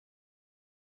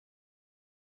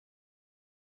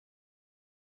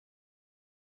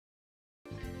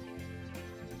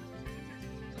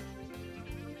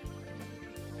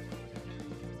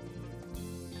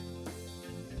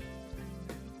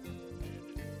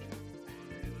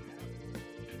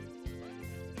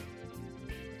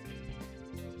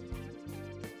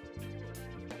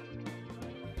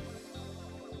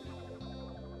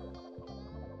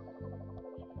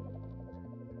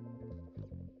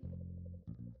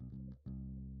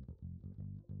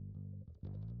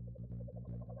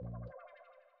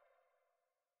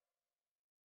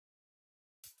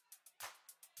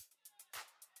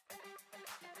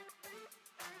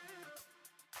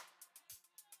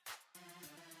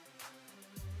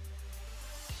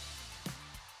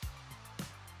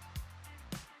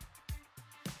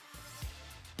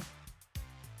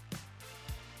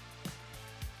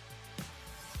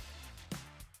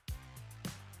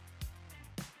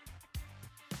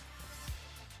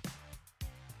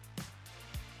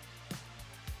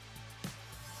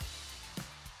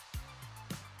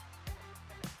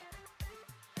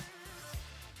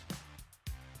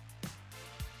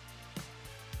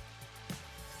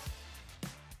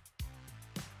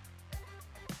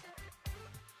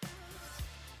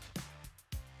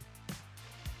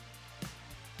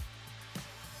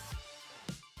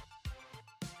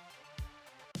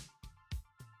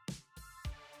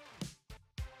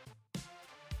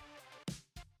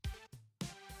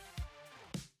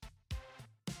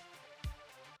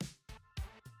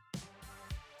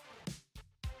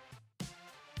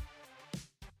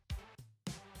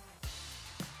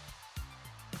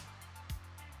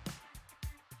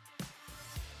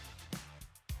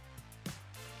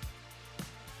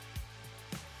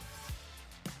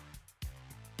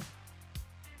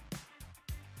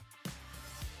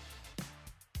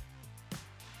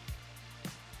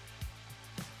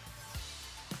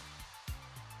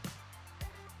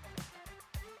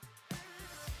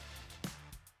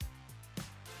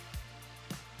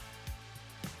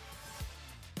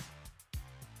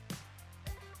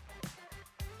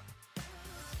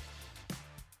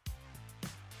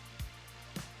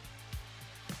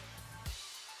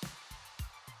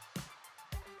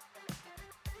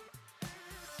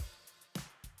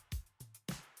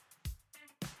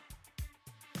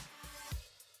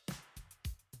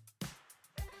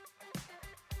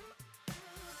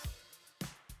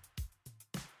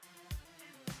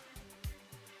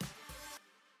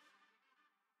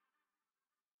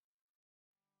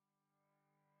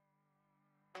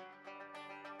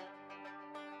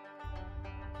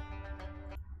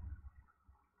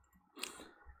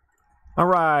All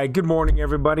right, good morning,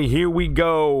 everybody. Here we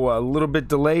go. A little bit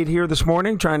delayed here this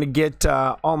morning, trying to get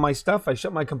all my stuff. I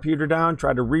shut my computer down,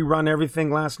 tried to rerun everything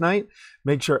last night,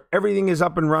 make sure everything is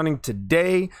up and running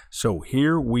today. So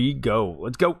here we go.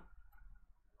 Let's go.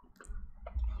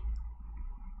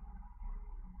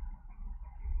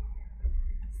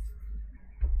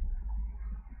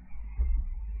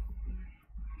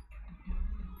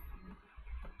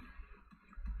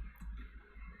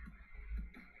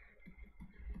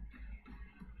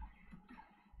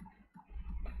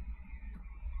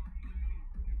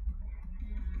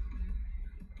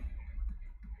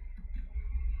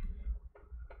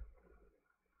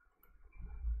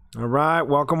 All right,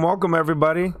 welcome,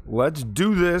 everybody. Let's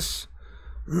do this.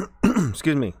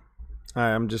 Excuse me. All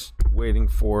right, I'm just waiting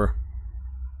for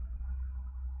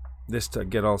this to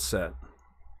get all set.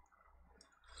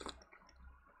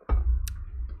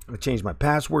 I changed my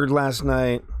password last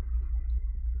night.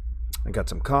 I got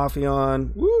some coffee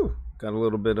on. Woo! Got a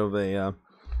little bit of a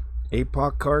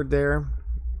APOC card there.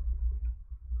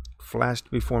 Flashed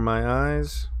before my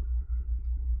eyes.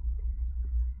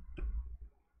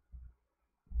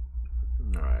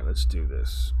 All right, let's do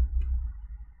this.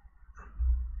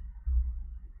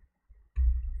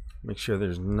 Make sure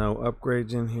there's no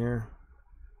upgrades in here.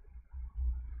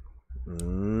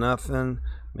 Nothing.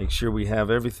 Make sure we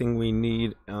have everything we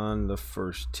need on the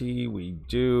first tee. We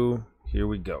do. Here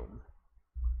we go.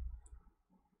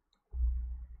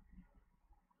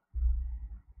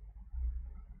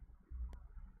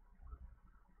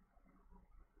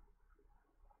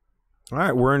 All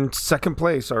right, we're in second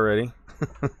place already.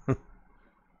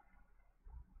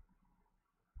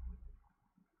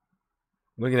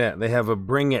 Look at that. They have a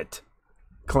Bring It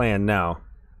clan now.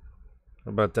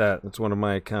 How about that? That's one of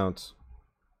my accounts.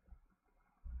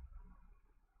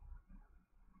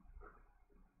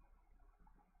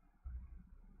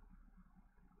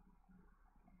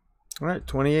 All right,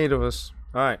 28 of us.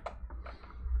 All right.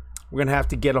 We're going to have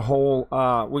to get a whole,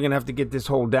 we're going to have to get this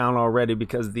hole down already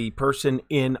because the person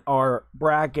in our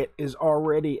bracket is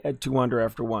already at 2 under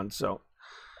after one. So,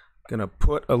 going to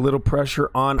put a little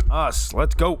pressure on us.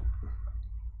 Let's go.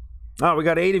 Oh, we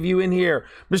got 8 of you in here.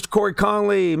 Mr. Corey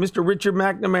Conley, Mr. Richard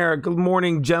McNamara, good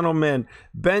morning, gentlemen.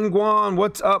 Ben Guan,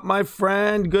 what's up, my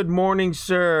friend? Good morning,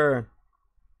 sir.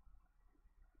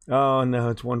 Oh, no,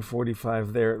 it's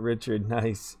 1:45 there at Richard.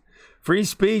 Nice. Free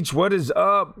speech, what is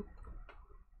up?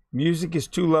 Music is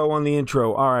too low on the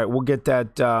intro. All right, we'll get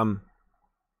that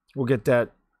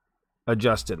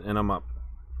adjusted, and I'm up.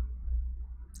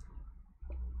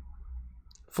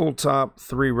 Full top,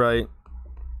 3 right.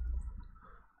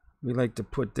 We like to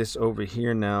put this over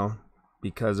here now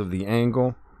because of the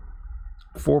angle.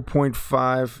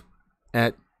 4.5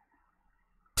 at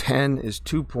 10 is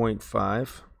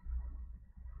 2.5.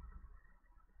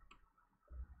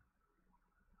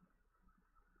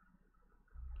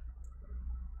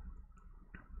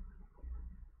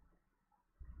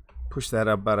 Push that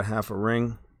up about a half a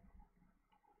ring.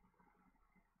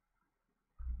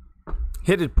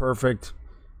 Hit it perfect.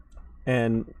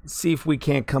 And see if we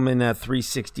can't come in that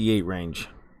 368 range.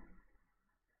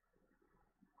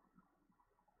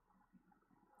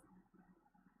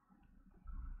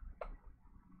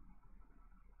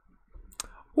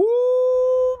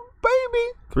 Ooh,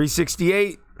 baby.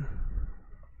 368.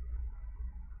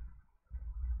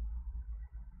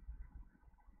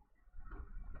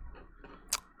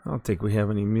 I don't think we have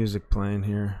any music playing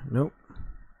here. Nope.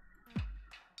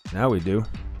 Now we do.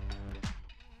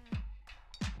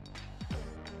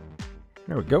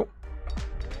 There we go.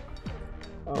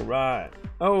 All right.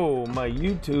 Oh, my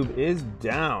YouTube is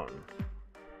down.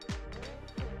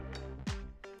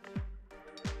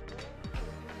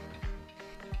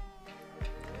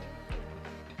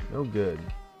 No good.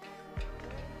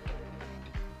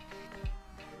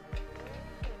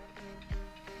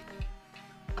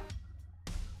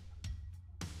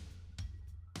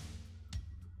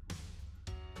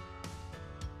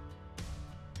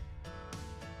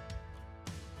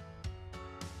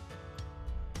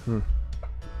 Hmm.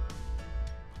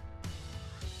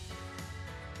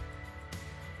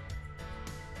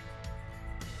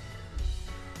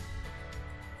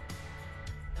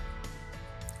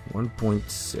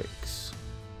 $1.6.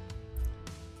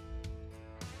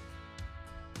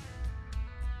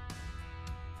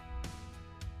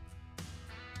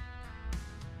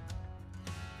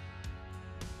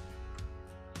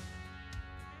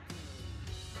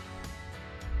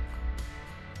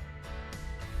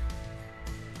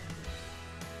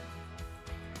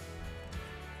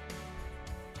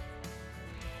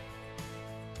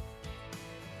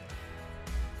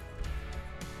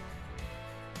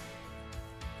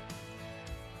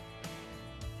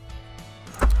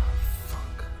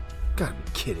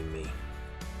 kidding me?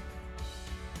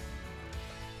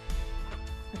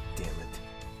 God damn it.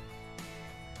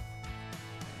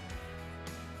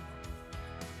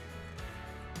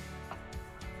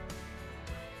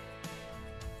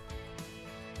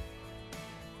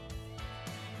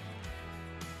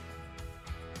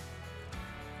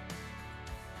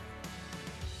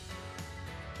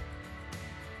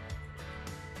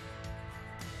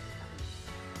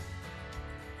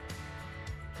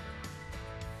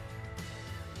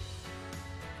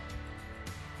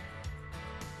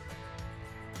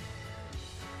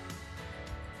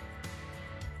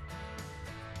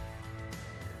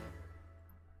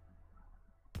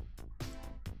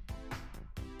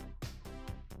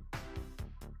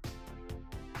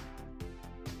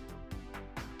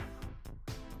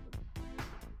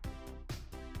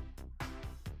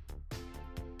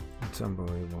 It's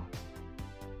unbelievable.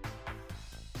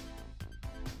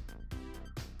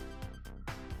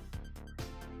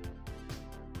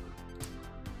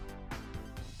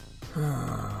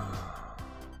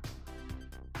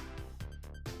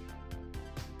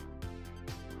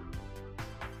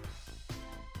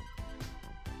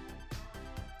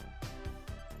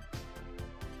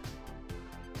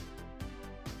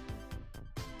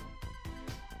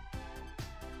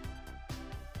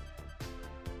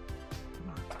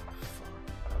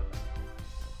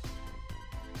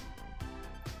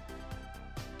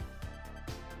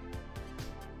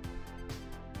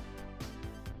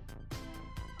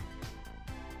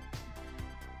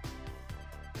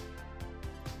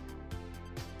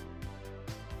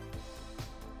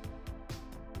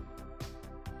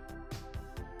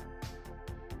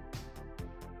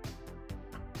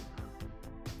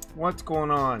 What's going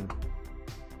on?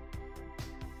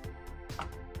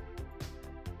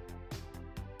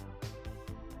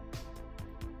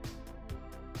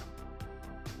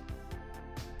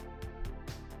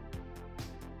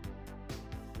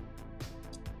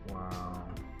 Wow.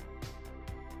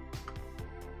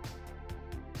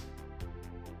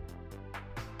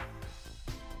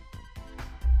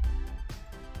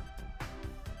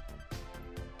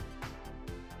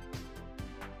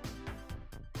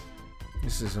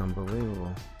 This is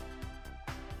unbelievable.